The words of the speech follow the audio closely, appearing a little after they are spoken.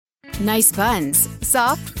Nice buns,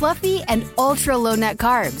 soft, fluffy, and ultra-low net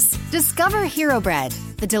carbs. Discover Hero Bread,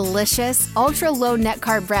 the delicious, ultra-low net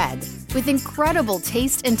carb bread with incredible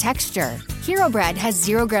taste and texture. Hero Bread has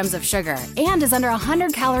 0 grams of sugar and is under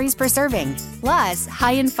 100 calories per serving. Plus,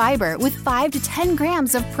 high in fiber with 5 to 10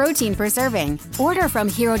 grams of protein per serving. Order from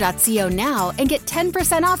hero.co now and get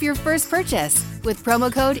 10% off your first purchase with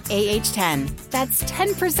promo code AH10. That's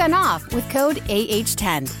 10% off with code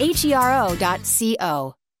AH10.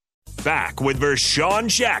 HERO.co. Back with Vershawn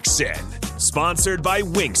Jackson, sponsored by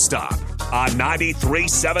Wingstop on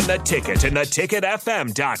 93.7 The Ticket and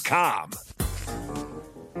theticketfm.com.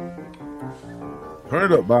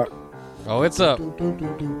 Turn it up, Bob. Oh, it's up.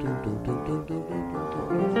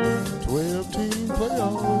 12-team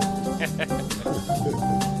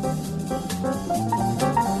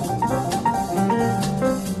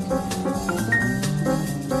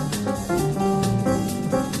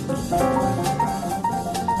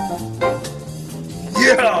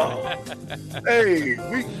Yeah. Hey, you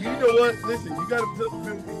know what? Listen, you got to put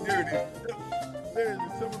there it is. There's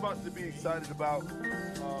something about to be excited about.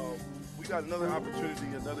 We got another opportunity,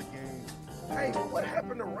 another game. Hey, what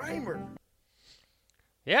happened to Reimer?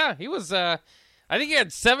 Yeah, he was, I think he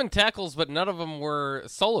had 7 tackles, but none of them were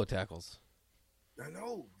solo tackles. I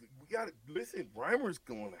know. We got to listen. Reimer's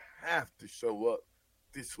going to have to show up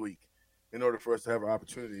this week in order for us to have an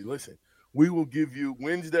opportunity. Listen, we will give you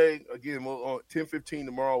Wednesday, again, we'll, on 10:15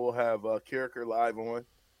 tomorrow, we'll have Carricker live on.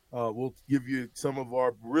 We'll give you some of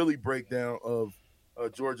our really breakdown of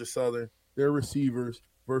Georgia Southern, their receivers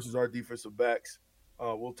versus our defensive backs.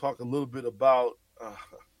 We'll talk a little bit about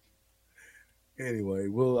anyway,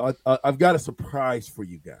 I've got a surprise for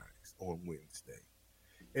you guys on Wednesday.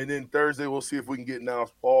 And then Thursday, we'll see if we can get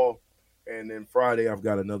Niles Paul. And then Friday, I've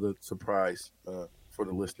got another surprise for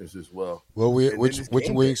the listeners as well. Well, which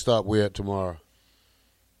Wingstop we at tomorrow?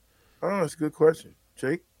 Oh, that's a good question.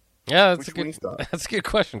 Jake? Yeah, that's a good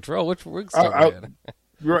question, Terrell. Which Wingstop we at?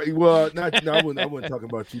 Right. Well, I wasn't talking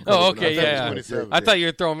about you. Oh, okay, yeah. I thought you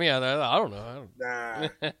were throwing me out there. I don't know.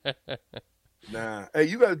 Nah. Hey,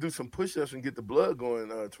 you got to do some push-ups and get the blood going,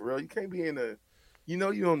 Terrell. You can't be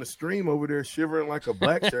you're on the stream over there shivering like a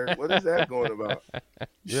black shirt. What is that going about?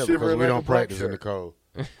 Yeah, because we don't practice in the cold.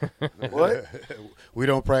 What? We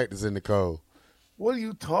don't practice in the cold. What are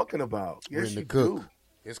you talking about? We're Yes, in the you cook. do.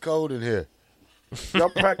 It's cold in here. Y'all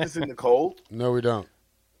practice in the cold? No, we don't.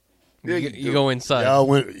 Yeah, you go inside.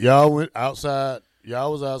 Y'all went outside.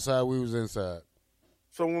 Y'all was outside. We was inside.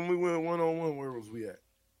 So when we went one-on-one, where was we at?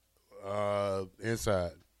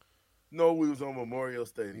 Inside. No, we was on Memorial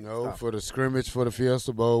Stadium. No, Stop. for the scrimmage for the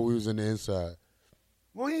Fiesta Bowl, we was in the inside.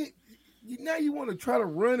 Well, now you want to try to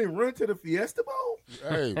run to the Fiesta Bowl?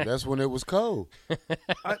 Hey, that's when it was cold.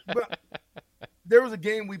 But there was a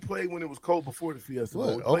game we played when it was cold before the Fiesta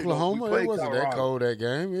Bowl. What, Oklahoma? It wasn't Colorado. that cold that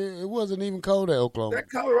game. It wasn't even cold at Oklahoma. That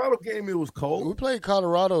Colorado game, it was cold. We played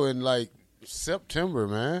Colorado in like September,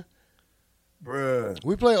 man. Bruh.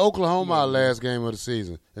 We played Oklahoma our last game of the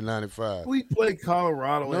season in '95. We played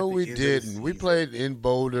Colorado. No, we didn't. We played in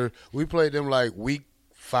Boulder. We played them like week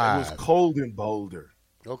 5. It was cold in Boulder.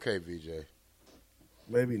 Okay, VJ.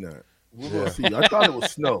 Maybe not. We're going to see. I thought it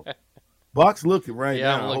was snow. Box looking right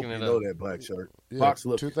now. I'm looking I hope it you up. know that black shirt. Yeah, Box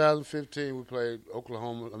looking. 2015, we played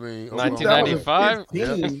Oklahoma. 1995?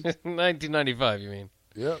 2015. 1995, you mean?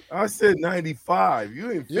 Yep. I said 95.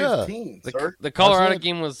 You in 15, sir. The Colorado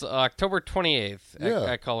game was October 28th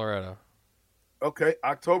at Colorado. Okay,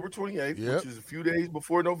 October 28th, Yep. which is a few days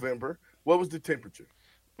before November. What was the temperature?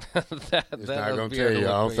 It's not going to tell you. I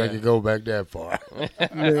don't think it go back that far.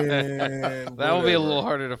 Man, that will be a little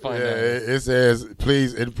harder to find out. It says,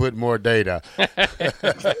 please input more data.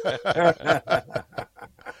 It's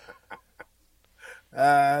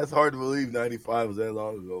hard to believe 95 was that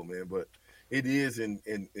long ago, man, but it is, and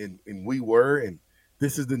we were, and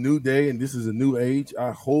this is the new day, and this is a new age. I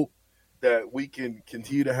hope that we can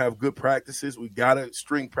continue to have good practices. We got to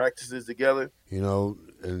string practices together.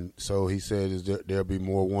 And so he said there'll be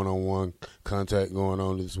more one-on-one contact going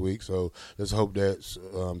on this week. So let's hope that's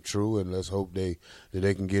true, and let's hope that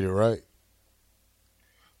they can get it right.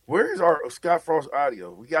 Where is our Scott Frost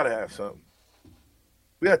audio? We got to have something.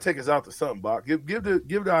 We got to take us out to something, Bach. Give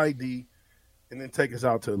the ID, and then take us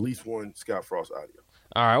out to at least one Scott Frost audio.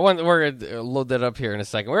 All right, we're going to load that up here in a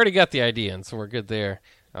second. We already got the ID in, so we're good there.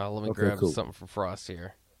 Let me grab something from Frost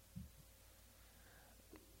here.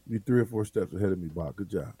 You're 3 or 4 steps ahead of me, Bob. Good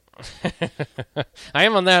job. I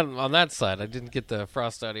am on that side. I didn't get the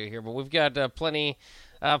Frost audio here, but we've got plenty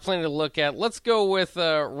to look at. Let's go with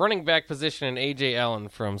running back position and A.J. Allen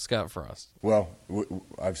from Scott Frost. Well,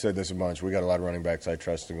 I've said this a bunch. We got a lot of running backs I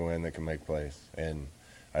trust to go in that can make plays. And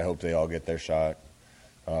I hope they all get their shot.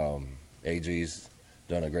 AG's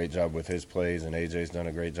done a great job with his plays, and AJ's done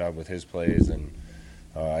a great job with his plays, and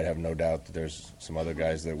I have no doubt that there's some other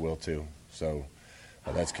guys that will too. So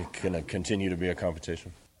that's going to continue to be a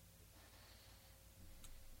competition.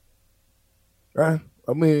 I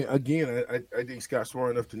mean, again, I think Scott's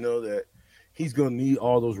smart enough to know that he's going to need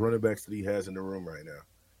all those running backs that he has in the room right now.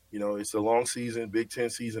 You know, it's a long season. Big Ten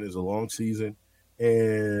season is a long season.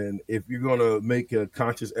 And if you're going to make a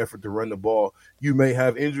conscious effort to run the ball, you may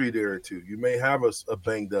have injury there or two. You may have a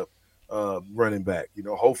banged-up running back. You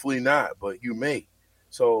know, hopefully not, but you may.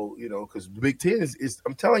 So, you know, because the Big Ten is –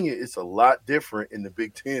 I'm telling you, it's a lot different in the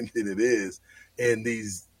Big Ten than it is in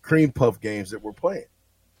these cream puff games that we're playing.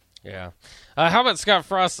 Yeah. How about Scott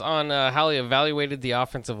Frost on how he evaluated the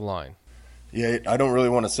offensive line? Yeah, I don't really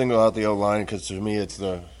want to single out the O-line because to me it's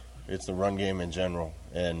the run game in general.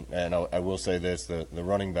 And I will say this, the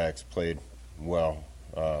running backs played well.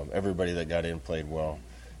 Everybody that got in played well.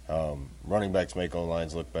 Running backs make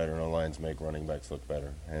O-lines look better, and O-lines make running backs look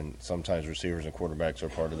better. And sometimes receivers and quarterbacks are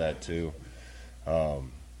part of that too.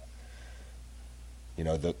 You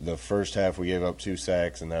know, the first half we gave up 2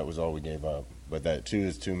 sacks, and that was all we gave up. But that 2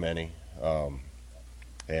 is too many.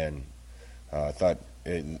 And I thought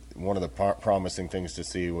one of the promising things to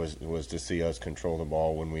see was to see us control the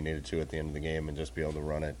ball when we needed to at the end of the game and just be able to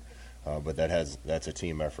run it. But that's a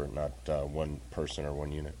team effort, not one person or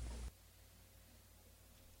one unit.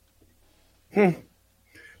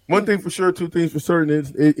 One thing for sure, 2 things for certain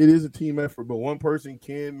is it is a team effort, but one person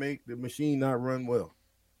can make the machine not run well.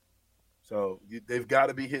 So they've got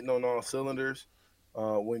to be hitting on all cylinders.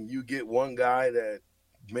 When you get one guy that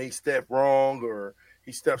may step wrong or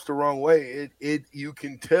he steps the wrong way, you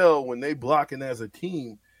can tell when they blocking as a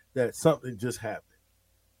team that something just happened.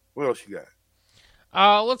 What else you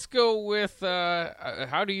got? Let's go with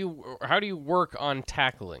how do you work on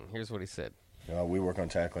tackling? Here's what he said. We work on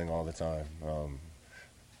tackling all the time.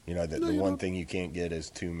 You know, the one thing you can't get is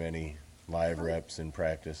too many live reps in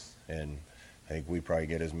practice, and I think we probably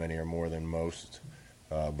get as many or more than most.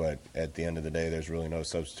 But at the end of the day, there's really no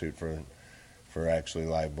substitute for actually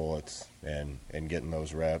live bullets and getting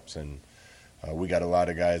those reps. And we got a lot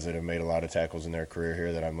of guys that have made a lot of tackles in their career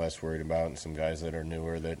here that I'm less worried about, and some guys that are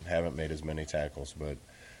newer that haven't made as many tackles. But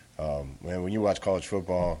when you watch college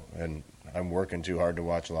football, and I'm working too hard to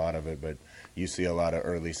watch a lot of it, but you see a lot of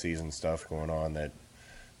early season stuff going on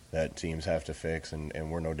that teams have to fix,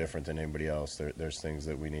 and we're no different than anybody else. There's things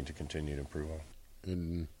that we need to continue to improve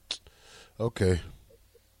on. Okay.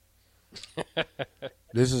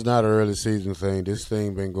 This is not an early season thing. This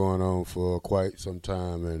thing been going on for quite some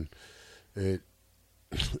time, and it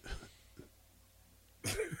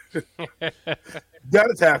got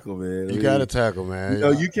to tackle, man. You got to tackle, man. You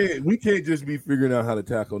know, we can't just be figuring out how to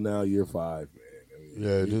tackle now, year 5,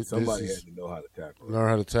 man. Somebody has to know how to tackle. Learn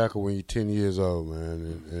how to tackle when you're 10 years old,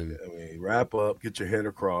 man. And wrap up, get your head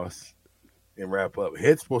across, and wrap up.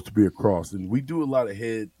 Head's supposed to be across, and we do a lot of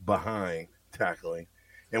head behind tackling,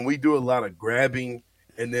 and we do a lot of grabbing,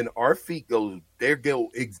 and then our feet go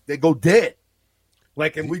dead.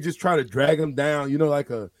 Like, and we just try to drag him down, you know, like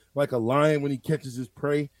a lion when he catches his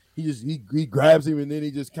prey. He grabs him, and then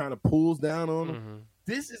he just kind of pulls down on him. Mm-hmm.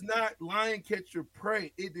 This is not lion catch your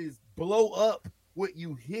prey. It is blow up what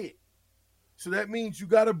you hit. So that means you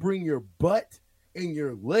got to bring your butt and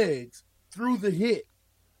your legs through the hit.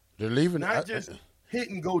 They're leaving, not just hit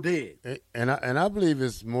and go dead. And I believe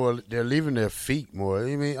it's more they're leaving their feet more.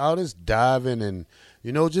 I mean, all this diving and,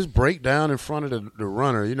 you know, just break down in front of the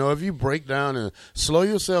runner. You know, if you break down and slow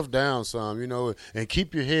yourself down some, you know, and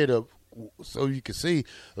keep your head up so you can see.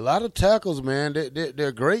 A lot of tackles, man,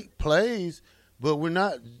 they're great plays, but we're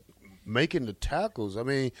not making the tackles. I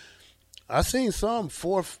mean, I seen some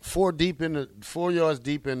 4 yards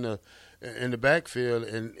deep in the backfield,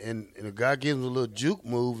 and a guy gives him a little juke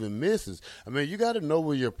move and misses. I mean, you got to know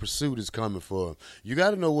where your pursuit is coming from. You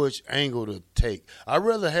got to know which angle to take. I'd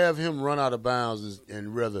rather have him run out of bounds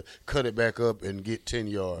and rather cut it back up and get 10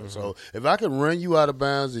 yards. Mm-hmm. So if I can run you out of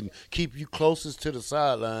bounds and keep you closest to the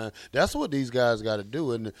sideline, that's what these guys got to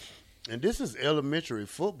do. And this is elementary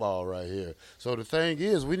football right here. So the thing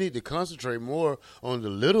is, we need to concentrate more on the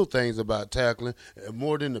little things about tackling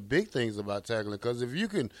more than the big things about tackling. Because if you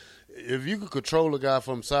can control a guy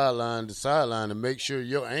from sideline to sideline and make sure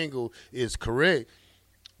your angle is correct,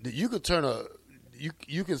 you could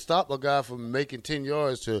you can stop a guy from making 10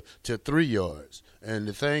 yards to 3 yards. And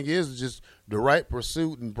the thing is just the right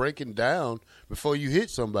pursuit and breaking down before you hit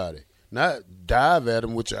somebody, not dive at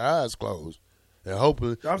them with your eyes closed. And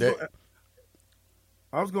hopefully I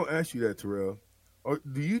was going to ask you that, Terrell. Or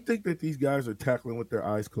do you think that these guys are tackling with their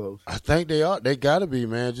eyes closed? I think they are. They got to be,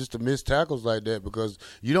 man, just to miss tackles like that, because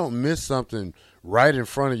you don't miss something right in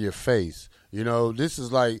front of your face. You know, this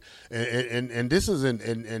is like, and this is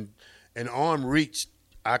an arm reach.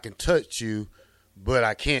 I can touch you, but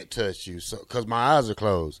I can't touch you, so because my eyes are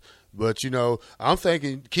closed. But, you know, I'm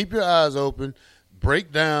thinking keep your eyes open,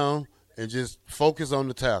 break down, and just focus on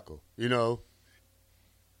the tackle, you know.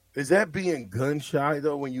 Is that being gun shy,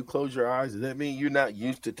 though, when you close your eyes? Does that mean you're not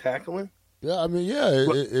used to tackling? Yeah, I mean, yeah,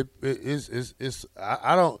 it's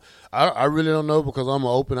I really don't know, because I'm an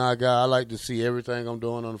open eye guy. I like to see everything I'm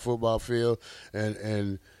doing on the football field,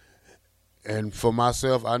 and for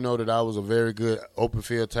myself, I know that I was a very good open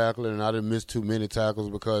field tackler, and I didn't miss too many tackles,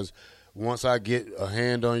 because once I get a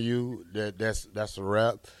hand on you, that's a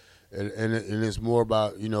wrap, and it's more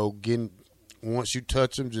about, you know, getting, once you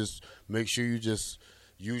touch them, just make sure you just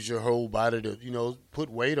use your whole body to, you know, put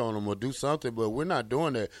weight on them or do something. But we're not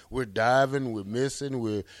doing that. We're diving, we're missing,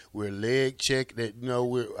 we're leg check. That, you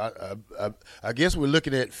know, I guess we're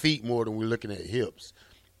looking at feet more than we're looking at hips.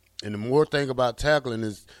 And the more thing about tackling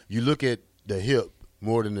is you look at the hip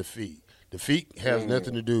more than the feet. The feet has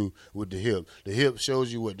nothing to do with the hip. The hip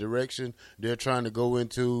shows you what direction they're trying to go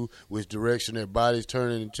into, which direction their body's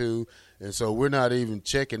turning into. And so we're not even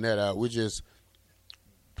checking that out. We're just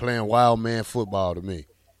playing wild man football to me.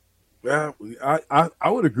 Yeah, I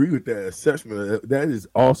would agree with that assessment. That is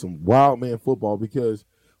awesome, wild man football, because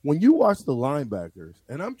when you watch the linebackers,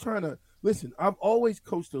 and I'm trying to listen, I've always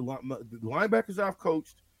coached the linebackers I've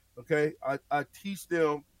coached. Okay, I teach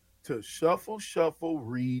them to shuffle,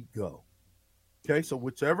 read, go. Okay, so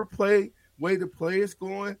whichever way the play is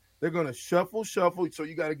going, they're going to shuffle. So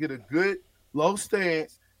you got to get a good low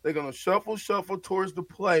stance. They're going to shuffle towards the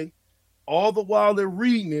play. All the while they're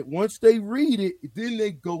reading it. Once they read it, then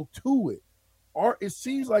they go to it. It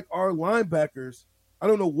seems like our linebackers, I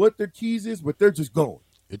don't know what their keys is, but they're just going.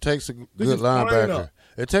 It takes a good linebacker.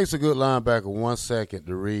 It takes a good linebacker 1 second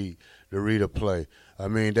to read a play. I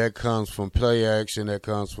mean, that comes from play action. That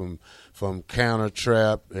comes from counter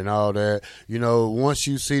trap and all that. You know, once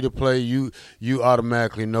you see the play, you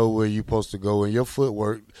automatically know where you're supposed to go, and your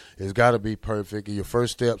footwork has got to be perfect. And your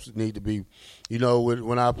first steps need to be, you know,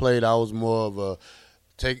 when I played, I was more of a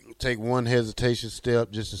take one hesitation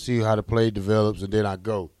step just to see how the play develops, and then I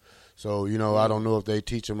go. So, you know, I don't know if they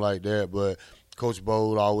teach them like that, but Coach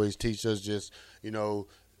Bold always teach us just, you know,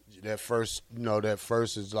 that first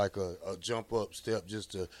is like a jump up step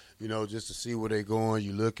just to see where they're going.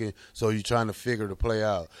 You looking, so you're trying to figure the play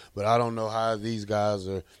out. But I don't know how these guys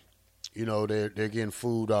are, you know, they're getting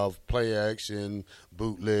fooled off play action,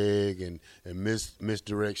 bootleg, and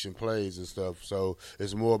misdirection plays and stuff. So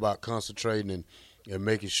it's more about concentrating and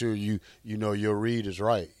making sure you know your read is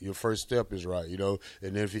right, your first step is right, you know.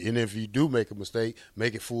 And if you do make a mistake,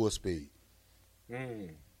 make it full speed.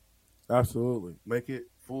 Absolutely, make it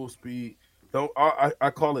full speed.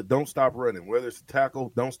 I call it don't stop running. Whether it's a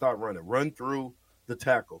tackle, don't stop running. Run through the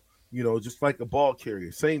tackle. You know, just like a ball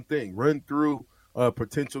carrier. Same thing. Run through a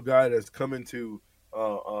potential guy that's coming to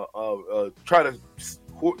try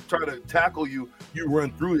to tackle you. You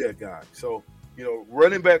run through that guy. So, you know,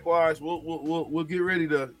 running back wise, we'll get ready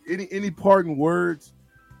to any parting words,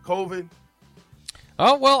 Colvin.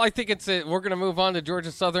 Oh, well, I think we're going to move on to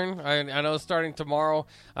Georgia Southern. I know it's starting tomorrow.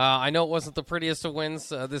 I know it wasn't the prettiest of wins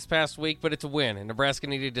this past week, but it's a win. And Nebraska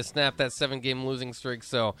needed to snap that 7-game losing streak.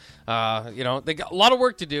 So, you know, they got a lot of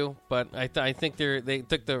work to do, but I think they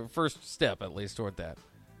took the first step, at least, toward that.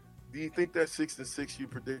 Do you think that 6-6 you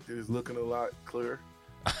predicted is looking a lot clearer?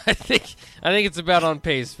 I think it's about on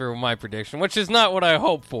pace for my prediction, which is not what I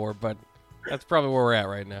hoped for, but that's probably where we're at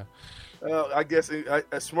right now. I guess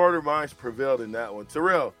smarter minds prevailed in that one.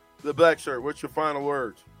 Terrell, the black shirt, what's your final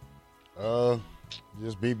words?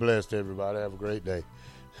 Just be blessed, everybody. Have a great day.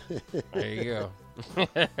 There you go.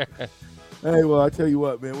 Hey, well, I tell you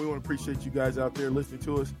what, man, we want to appreciate you guys out there listening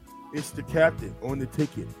to us. It's the captain on the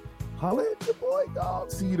ticket. Holla at your boy,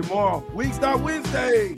 dog. See you tomorrow. Wingstop Wednesday.